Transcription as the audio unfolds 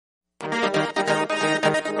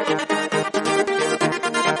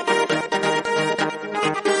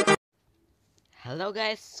Hello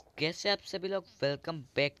guys, कैसे आप सभी लोग। Welcome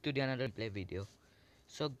back to the another play video.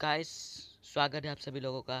 So guys, स्वागत है आप सभी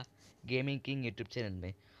लोगों का गेमिंग किंग यूट्यूब चैनल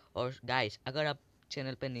में। और गाइस, अगर आप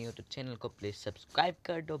चैनल पे नहीं हो तो चैनल को प्लीज़ सब्सक्राइब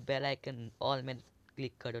कर दो, बेल आइकन ऑल में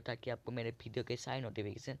क्लिक कर दो ताकि आपको मेरे वीडियो के सारे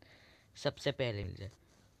नोटिफिकेशन सबसे पहले मिल जाए।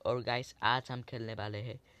 और गाइस, आज हम खेलने वाले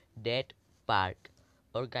हैं डेट पार्क।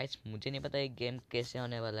 और गाइस, मुझे नहीं पता ये गेम कैसे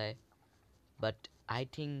होने वाला है, बट आई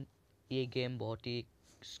थिंक ये गेम बहुत ही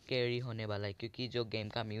स्कैरी होने वाला है, क्योंकि जो गेम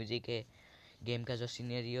का म्यूजिक है, गेम का जो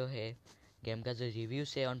सिनेरियो है, गेम का जो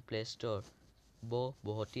रिव्यूज है ऑन प्ले स्टोर, वो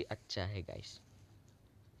बहुत ही अच्छा है गाइस।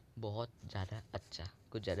 बहुत ज़्यादा अच्छा,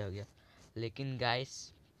 कुछ ज़्यादा हो गया। लेकिन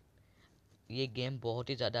गाइस, ये गेम बहुत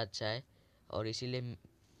ही ज़्यादा अच्छा है, और इसीलिए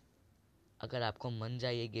अगर आपको मन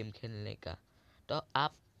जाए ये गेम खेलने का, तो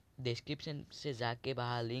आप डिस्क्रिप्शन से जाके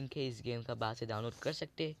बाहर लिंक है इस गेम का, बाहर से डाउनलोड कर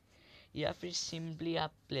सकते हैं। या फिर सिंपली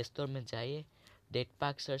आप प्ले स्टोर में जाइए, डेट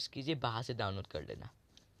पार्क सर्च कीजिए, बाहर से डाउनलोड कर लेना।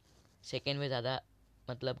 सेकेंड में ज़्यादा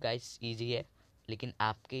मतलब गाइस इजी है, लेकिन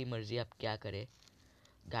आपकी मर्ज़ी आप क्या करें।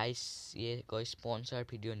 गाइस, ये कोई स्पॉन्सर्ड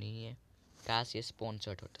वीडियो नहीं है, काश ये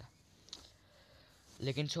स्पॉन्सर्ड होता।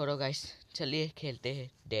 लेकिन छोड़ो गाइस, चलिए खेलते हैं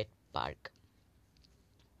डेट पार्क।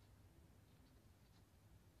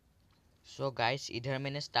 सो गाइस, इधर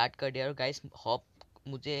मैंने स्टार्ट कर दिया। और गाइस,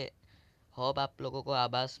 होप आप लोगों को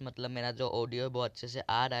आवाज़, मतलब मेरा जो ऑडियो है वो अच्छे से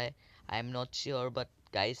आ रहा है। I am not sure, but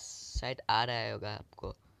guys शायद आ रहा है होगा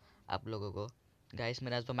आपको, आप लोगों को। गाइस,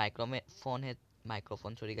 मेरा जो माइक्रोफोन है,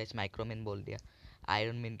 माइक्रोफोन सॉरी गाइस, माइक्रोमैन बोल दिया,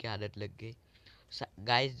 आयरन मैन की आदत लग गई।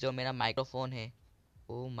 गाइस, जो मेरा माइक्रोफोन है,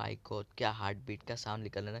 ओ माय गॉड, क्या हार्ट बीट का साउंड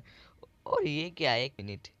निकल रहा है। और ये क्या है, एक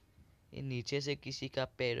मिनट, ये नीचे से किसी का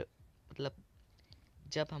पैर, मतलब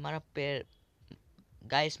जब हमारा पैर,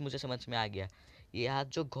 गाइस मुझे समझ में आ गया। ये आज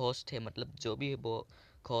जो घोस्ट है, मतलब जो भी है वो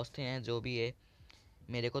घोस्ट हैं, जो भी है,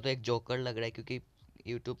 मेरे को तो एक जोकर लग रहा है, क्योंकि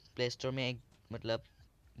यूट्यूब प्ले स्टोर में एक मतलब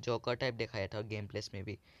जोकर टाइप दिखाया था, और गेम प्लेस में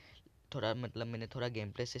भी थोड़ा, मतलब मैंने थोड़ा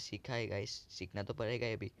गेम प्ले से सीखा है गाइस, सीखना तो पड़ेगा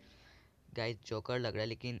ये भी। गाइस, जोकर लग रहा है,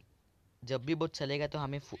 लेकिन जब भी वो चलेगा तो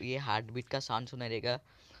हमें ये हार्ट बीट का साउंड सुनाई देगा,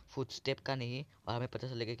 फुटस्टेप का नहीं, और हमें पता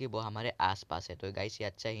चलेगा कि वो हमारे आसपास है। तो गाइस, ये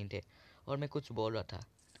अच्छा हिंट है। और मैं कुछ बोल रहा था,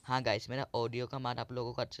 हाँ गाइस, मेरा ऑडियो का मान आप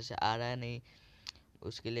लोगों को अच्छे से आ रहा है नहीं,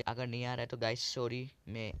 उसके लिए अगर नहीं आ रहा है तो गाइस सॉरी,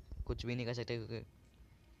 मैं कुछ भी नहीं कर सकता,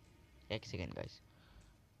 क्योंकि एक सेकेंड गाइस।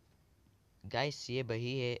 गाइस, ये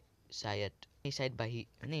बही है शायद, नहीं शायद बही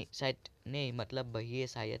नहीं, शायद नहीं, मतलब बही है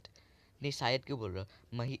शायद, नहीं शायद क्यों बोल रहा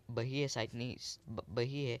हूँ, बही है शायद, नहीं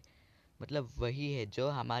बही है, मतलब वही है जो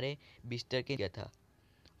हमारे बिस्तर के गया था।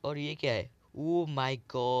 और ये क्या है, ओ माय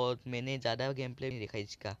गॉड, मैंने ज़्यादा गेम प्ले नहीं देखा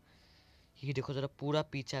इसका। ये देखो ज़रा, पूरा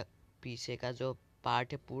पीछे का जो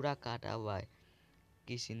पार्ट है पूरा काटा हुआ है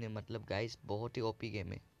किसी ने, मतलब गाइस बहुत ही ओपी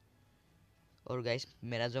गेम है। और गाइस,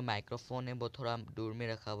 मेरा जो माइक्रोफोन है वो थोड़ा दूर में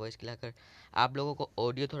रखा हुआ है, इसके लिए अगर आप लोगों को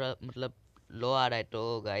ऑडियो थोड़ा मतलब लो आ रहा है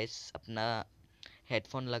तो गाइस अपना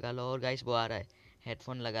हेडफोन लगा लो। और गाइस, वो आ रहा है,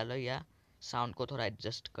 हेडफोन लगा लो या साउंड को थोड़ा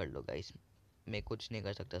एडजस्ट कर लो गाइस, मैं कुछ नहीं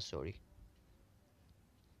कर सकता, सॉरी।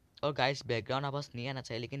 और गाइस, बैकग्राउंड आवाज़ नहीं आना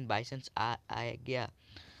चाहिए, लेकिन बाई चांस आ गया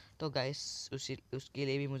तो गाइस उसी उसके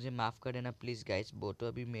लिए भी मुझे माफ़ कर देना प्लीज़ गाइस, वो तो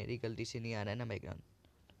अभी मेरी गलती से नहीं आ रहा है ना बैकग्राउंड।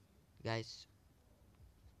 गाइस,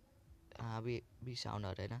 हाँ अभी साउंड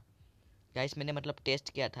आ रहा है ना। गाइस, मैंने मतलब टेस्ट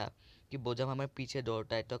किया था कि वो जब हमें पीछे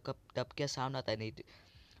दौड़ता है तो कब तब क्या साउंड आता है, नहीं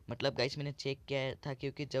मतलब गाइस मैंने चेक किया था,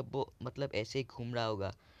 क्योंकि जब वो मतलब ऐसे ही घूम रहा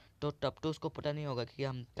होगा तो तब तो उसको पता नहीं होगा कि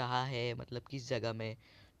हम कहाँ है, मतलब किस जगह में।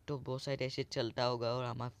 तो वो शायद ऐसे चलता होगा, और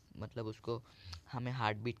हम मतलब उसको, हमें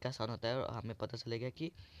हार्ट बीट का साउंड होता है और हमें पता चलेगा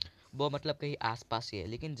कि वो मतलब कहीं आसपास ही है।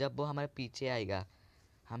 लेकिन जब वो हमारे पीछे आएगा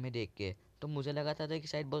हमें देख के, तो मुझे लगा था कि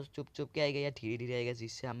शायद बहुत चुप चुप के आएगा या धीरे धीरे आएगा,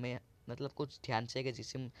 जिससे हमें मतलब कुछ ध्यान से आएगा,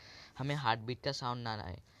 जिससे हमें हार्ट बीट का साउंड ना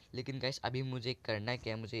आए। लेकिन गाइस, अभी मुझे करना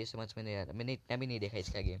क्या है, मुझे ये समझ में नहीं आ रहा। मैंने इतना भी नहीं देखा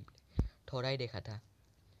इसका गेम, थोड़ा ही देखा था।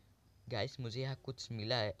 गाइस, मुझे यहाँ कुछ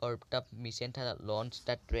मिला है, और तब मिशन था launch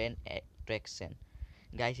the train attraction.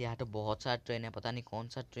 Guys, यहाँ तो बहुत सारा ट्रेन है, पता नहीं कौन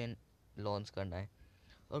सा ट्रेन लॉन्च करना है।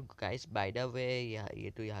 और गाइस, बाय द वे,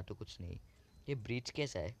 यहाँ तो कुछ नहीं। ये ब्रिज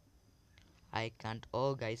कैसा है, आई कांट।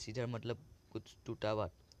 ओ गाइस, इधर मतलब कुछ टूटा हुआ।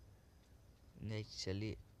 नहीं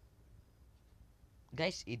चलिए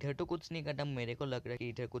गाइस, इधर तो कुछ नहीं करना, मेरे को लग रहा है कि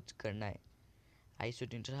इधर कुछ करना है। आई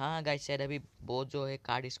शुड इंटर, हाँ गाइस, शायद अभी वो जो है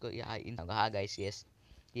कार्ड इसको यहाँ हाँ guys, yes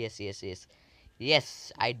yes yes yes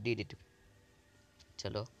yes, I did it.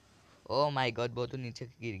 चलो, ओ माय गॉड, वो तो नीचे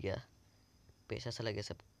गिर गया, पैसा चला गया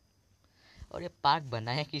सब। और ये पार्क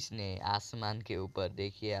बनाया किसने, आसमान के ऊपर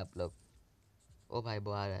देखिए आप लोग। ओ भाई,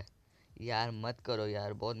 वो आ रहा है, यार मत करो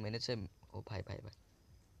यार, बहुत मेहनत से। ओ भाई भाई भाई,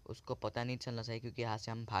 उसको पता नहीं चलना चाहिए क्योंकि यहाँ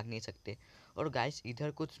से हम भाग नहीं सकते। और गाइस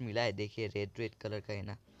इधर कुछ मिला है, देखिए रेड रेड कलर का है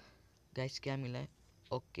ना गाइस, क्या मिला है?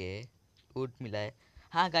 ओके, वुड मिला है।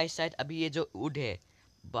 हाँ गाइस, शायद अभी ये जो वुड है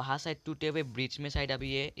वहाँ शायद टूटे हुए ब्रिज में शायद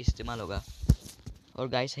अभी ये इस्तेमाल होगा। और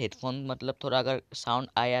गाइस हेडफोन मतलब थोड़ा अगर साउंड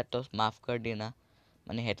आया तो माफ़ कर देना,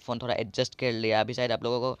 मैंने हेडफोन थोड़ा एडजस्ट कर लिया। अभी शायद आप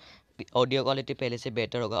लोगों को ऑडियो क्वालिटी पहले से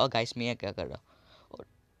बेटर होगा। और गाइस मैं ये क्या कर रहा हूँ?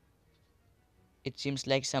 It seems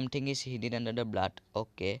like something is hidden under the blood.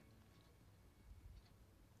 Okay,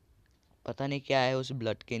 पता नहीं क्या है उस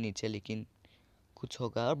ब्लड के नीचे, लेकिन कुछ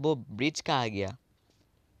होगा। और वो ब्रिज कहाँ गया?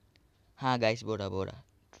 हाँ गाइस, बोरा बोरा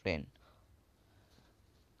ट्रेन।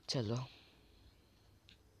 चलो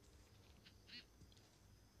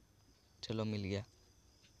चलो मिल गया।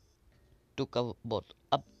 टू का बोतल।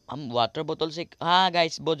 अब हम वाटर बोतल से, हाँ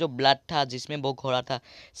गाइस वो जो ब्लड था जिसमें वो घोड़ा था,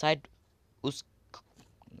 शायद उस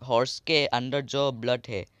हॉर्स के अंदर जो ब्लड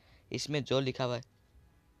है, इसमें जो लिखा हुआ है,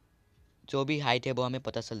 जो भी हाइट है वो हमें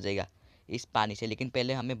पता चल जाएगा इस पानी से। लेकिन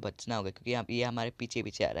पहले हमें बचना होगा क्योंकि ये हमारे पीछे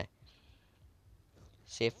पीछे आ रहा है।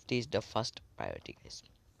 Safety is the first priority guys.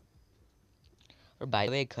 और बाय द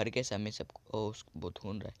वे घर के समय सबको वो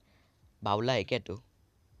ढूंढ रहा है। बावला है क्या तू?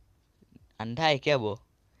 अंधा है क्या वो?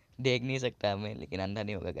 देख नहीं सकता हमें, लेकिन अंधा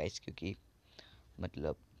नहीं होगा गाइस क्योंकि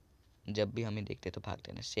मतलब जब भी हमें देखते तो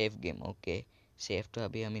भागते ना। Safe game, okay. सेफ तो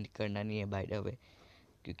अभी हमें करना नहीं है बाय द वे,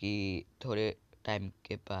 क्योंकि थोड़े टाइम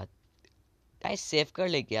के बाद गाइस सेव कर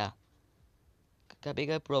ले क्या? कभी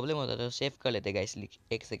कभी प्रॉब्लम होता तो सेव कर लेते गाइस।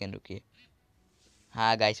 एक सेकेंड रुकिए।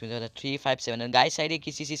 हाँ गाइस मुझे 357 गाइस, शायद ये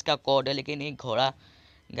किसी चीज़ का कोड है। लेकिन ये घोड़ा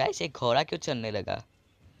गाइस, एक घोड़ा क्यों चलने लगा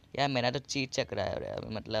यार? मेरा तो चीज चक रहा है यार,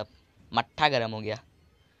 मतलब मट्ठा गर्म हो गया।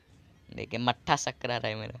 देखिए मट्ठा सकरा रहा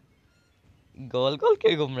है मेरा। गोल गोल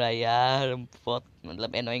क्यों घूम रहा है यार? बहुत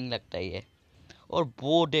मतलब एनोइंग लगता है ये। और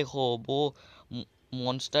वो देखो वो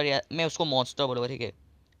मॉन्स्टर, या मैं उसको मॉन्स्टर बोलूँगा, ठीक है?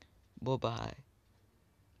 वो बाहर है,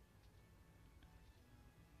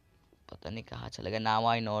 पता नहीं कहाँ चला गया। Now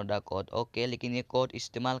I know the code, okay. लेकिन ये कोड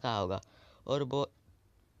इस्तेमाल कहाँ होगा? और वो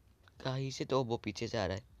कहीं से तो वो पीछे से आ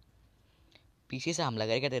रहा है। पीछे से हमला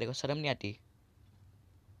करेगा, तेरे को शर्म नहीं आती?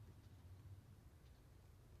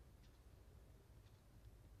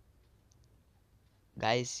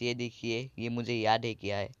 गाइस ये देखिए, ये मुझे याद है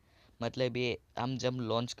क्या है। मतलब ये हम जब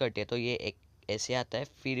लॉन्च करते हैं तो ये एक ऐसे आता है,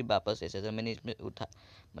 फिर वापस ऐसे। तो मैंने इसमें उठा,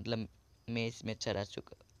 मतलब मैं इसमें चढ़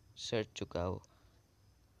चुका हूँ।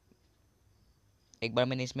 एक बार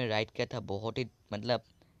मैंने इसमें राइड किया था, बहुत ही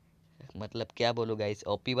मतलब क्या बोलूँ गाइस,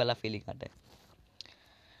 ओपी वाला फीलिंग आता है।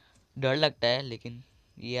 डर लगता है लेकिन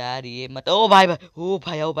यार ये मत, ओ भाई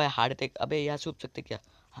भाई, ओ भाई हार्ट अटैक। अबे यार छुप सकते क्या?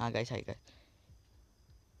 हाँ गाइस हाई गाइस,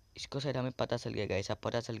 इसको शायद हमें पता चल गया गाइस। अब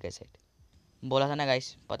पता चल गया शायद, बोला था ना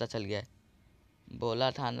गाइस, पता चल गया है। बोला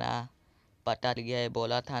था ना, पता चल गया है,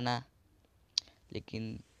 बोला था ना।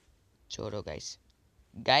 लेकिन छोड़ो गाइस।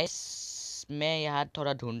 गाइस मैं यहाँ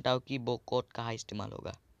थोड़ा ढूंढता हूँ कि वो कोड कहाँ इस्तेमाल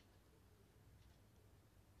होगा।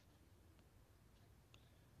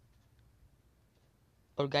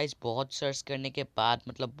 और गाइस बहुत सर्च करने के बाद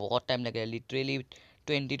मतलब बहुत टाइम लग गया, लिटरली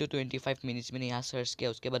 20 to 25 मिनट्स मैंने यहाँ सर्च किया।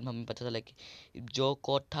 उसके बाद हमें पता चला कि जो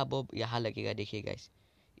कोड था वो यहाँ लगेगा। देखिए गाइस,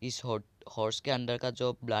 इस हॉर्स के अंदर का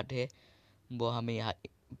जो ब्लड है वो हमें यहाँ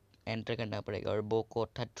एंटर करना पड़ेगा। और वो कोड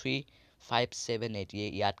था 3578, ये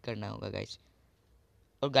याद करना होगा गाइस।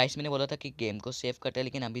 और गाइस मैंने बोला था कि गेम को सेव करते हैं,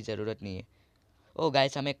 लेकिन अभी ज़रूरत नहीं है। ओ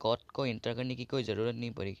गाइस, हमें कोड को एंटर करने की कोई ज़रूरत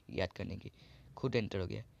नहीं पड़ी याद करने की, खुद एंटर हो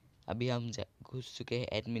गया। अभी हम घुस चुके हैं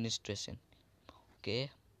एडमिनिस्ट्रेशन, ओके।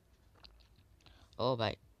 ओ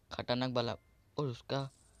भाई खतरनाक वाला, और उसका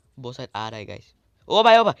वो शायद आ रहा है गाइस। ओ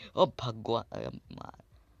भाई, ओ भगवान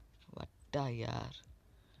वट्टा यार।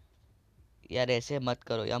 यार ऐसे मत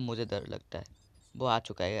करो यार, मुझे डर लगता है। वो आ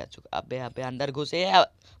चुका है, आ चुका। अबे अबे अंदर घुसे।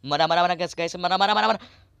 मरा मरा मरा, कैसे कैसे मरा मरा मरा मरा।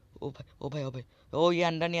 ओ भाई ओ भाई ओ भाई, ओ ये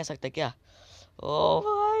अंदर नहीं आ सकता क्या? ओ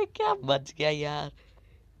भाई क्या बच गया यार,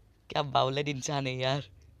 क्या बावले इंसान है यार।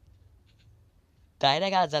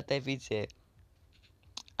 डायरेक्ट आ जाता है पीछे,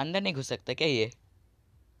 अंदर नहीं घुस सकता क्या ये?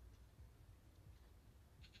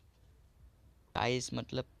 गाइस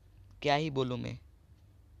मतलब क्या ही बोलूँ मैं।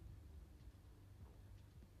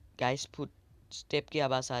 गाइस फुट स्टेप की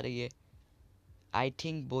आवाज़ आ रही है। आई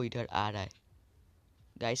थिंक वो इधर आ रहा है।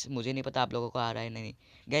 गाइस मुझे नहीं पता आप लोगों को आ रहा है नहीं।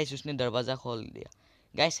 गाइस उसने दरवाज़ा खोल दिया।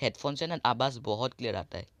 गाइस हेडफोन से ना आवाज़ बहुत क्लियर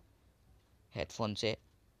आता है, हेडफोन से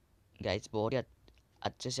गाइस बहुत ही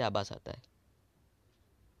अच्छे से आवाज़ आता है।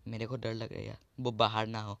 मेरे को डर लग रहा है यार, वो बाहर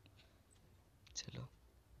ना हो। चलो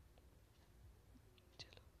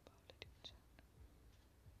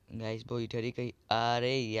गाइस, वो इधर ही कहीं।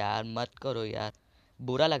 अरे यार मत करो यार,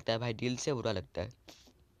 बुरा लगता है भाई, दिल से बुरा लगता है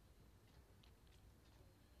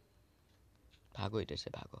भागो इधर से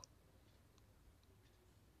भागो।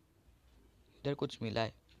 इधर कुछ मिला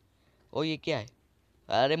है। ओ ये क्या है?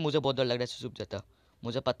 अरे मुझे बहुत डर लग रहा है, छुप जाता।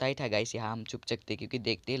 मुझे पता ही था गाइस यहाँ हम छुप सकते क्योंकि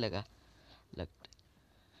देखते ही लगता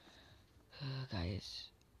गाइस।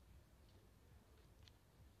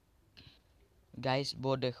 गाइस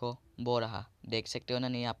वो देखो, वो रहा, देख सकते हो ना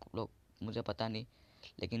नहीं आप लोग? मुझे पता नहीं,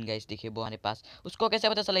 लेकिन गाइस देखिए वो हमारे पास। उसको कैसे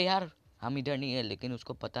पता चला यार? हम इधर नहीं है लेकिन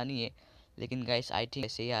उसको पता नहीं है। लेकिन गाइस आई थिंक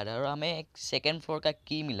ऐसे ही आ रहा है और हमें एक सेकंड फ्लोर का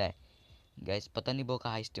की मिला है। गाइस पता नहीं वो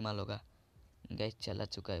कहाँ इस्तेमाल होगा। गाइस चला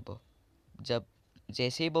चुका है वो। जब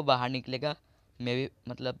जैसे ही वो बाहर निकलेगा मैं भी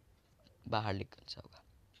मतलब बाहर निकल जाऊंगा।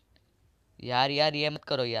 यार यार ये मत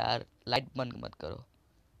करो यार, लाइट बंद मत करो,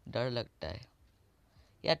 डर लगता है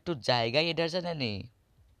यार। तू जाएगा ये डर से ना? नहीं,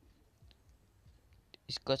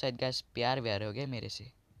 इसको शायद गैस प्यार व्यार हो गया मेरे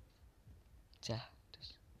से। जा,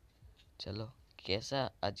 चलो। कैसा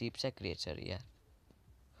अजीब सा क्रिएचर यार।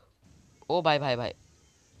 ओ भाई भाई भाई,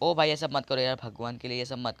 ओ भाई ये सब मत करो यार, भगवान के लिए ये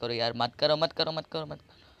सब मत करो यार, मत करो मत करो मत करो मत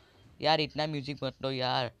करो यार, इतना म्यूजिक मत दो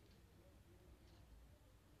यार।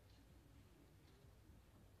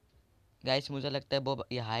 गाइस मुझे लगता है वो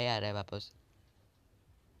यहाँ ही आ रहा है वापस।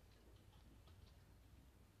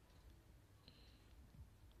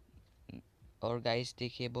 और गाइस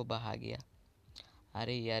देखिए वो बाहर गया।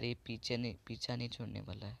 अरे यार ये पीछा नहीं छोड़ने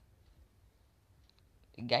वाला है।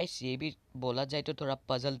 गाइस ये भी बोला जाए तो थोड़ा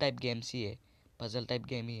पजल टाइप गेम्स ही है, पजल टाइप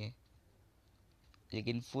गेम ही है,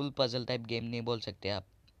 लेकिन फुल पजल टाइप गेम नहीं बोल सकते आप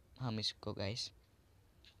हम इसको गाइस।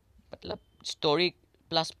 मतलब स्टोरी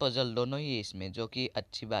प्लस पजल दोनों ही है इसमें, जो कि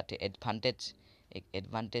अच्छी बात है, एडवांटेज, एक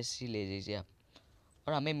एडवांटेज ही ले लीजिए आप।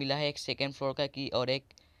 और हमें मिला है एक सेकेंड फ्लोर का की और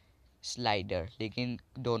एक स्लाइडर, लेकिन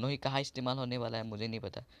दोनों ही कहाँ इस्तेमाल होने वाला है मुझे नहीं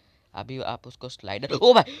पता। अभी आप उसको स्लाइडर,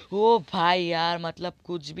 ओ भाई यार मतलब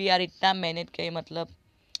कुछ भी यार, इतना मेहनत किया मतलब।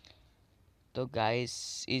 तो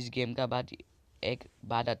गाइस इस गेम का बात, एक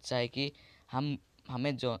बात अच्छा है कि हम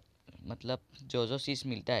हमें जो मतलब जो जो चीज़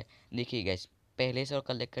मिलता है, देखिए गाइस पहले से और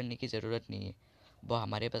कलेक्ट करने की ज़रूरत नहीं है, वो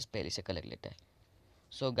हमारे पास पहले से कलेक्ट लेता है।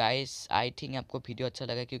 सो गाइस आई थिंक आपको वीडियो अच्छा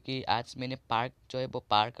लगा क्योंकि आज मैंने पार्क जो है वो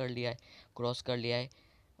पार कर लिया है, क्रॉस कर लिया है।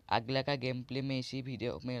 अगला का गेम प्ले में इसी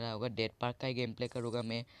वीडियो में रहा होगा, डेड पार्क का ही गेम प्ले करूँगा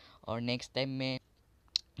मैं। और नेक्स्ट टाइम मैं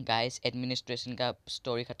गाइस एडमिनिस्ट्रेशन का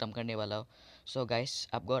स्टोरी ख़त्म करने वाला हूँ। सो गाइस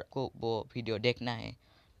आपको वो वीडियो देखना है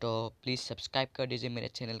तो प्लीज़ सब्सक्राइब कर दीजिए मेरे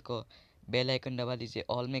चैनल को, बेल आइकन दबा दीजिए,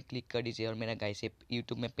 ऑल में क्लिक कर दीजिए। और मेरा गाइस ये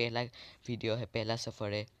यूट्यूब में पहला वीडियो है, पहला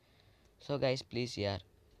सफ़र है। सो गाइस प्लीज़ यार,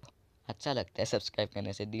 अच्छा लगता है सब्सक्राइब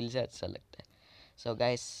करने से, दिल से अच्छा लगता है। So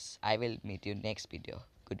guys I will meet you next video,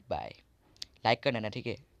 good bye. Like कर देना ठीक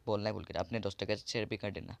है, बोलना है भूल कर, अपने दोस्तों के साथ शेयर भी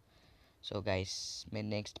कर देना। सो गाइस मैं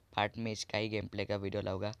नेक्स्ट पार्ट में इसका ही गेम प्ले का वीडियो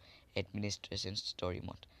लाऊंगा, administration story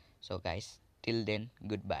mode. So guys till then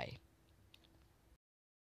good bye.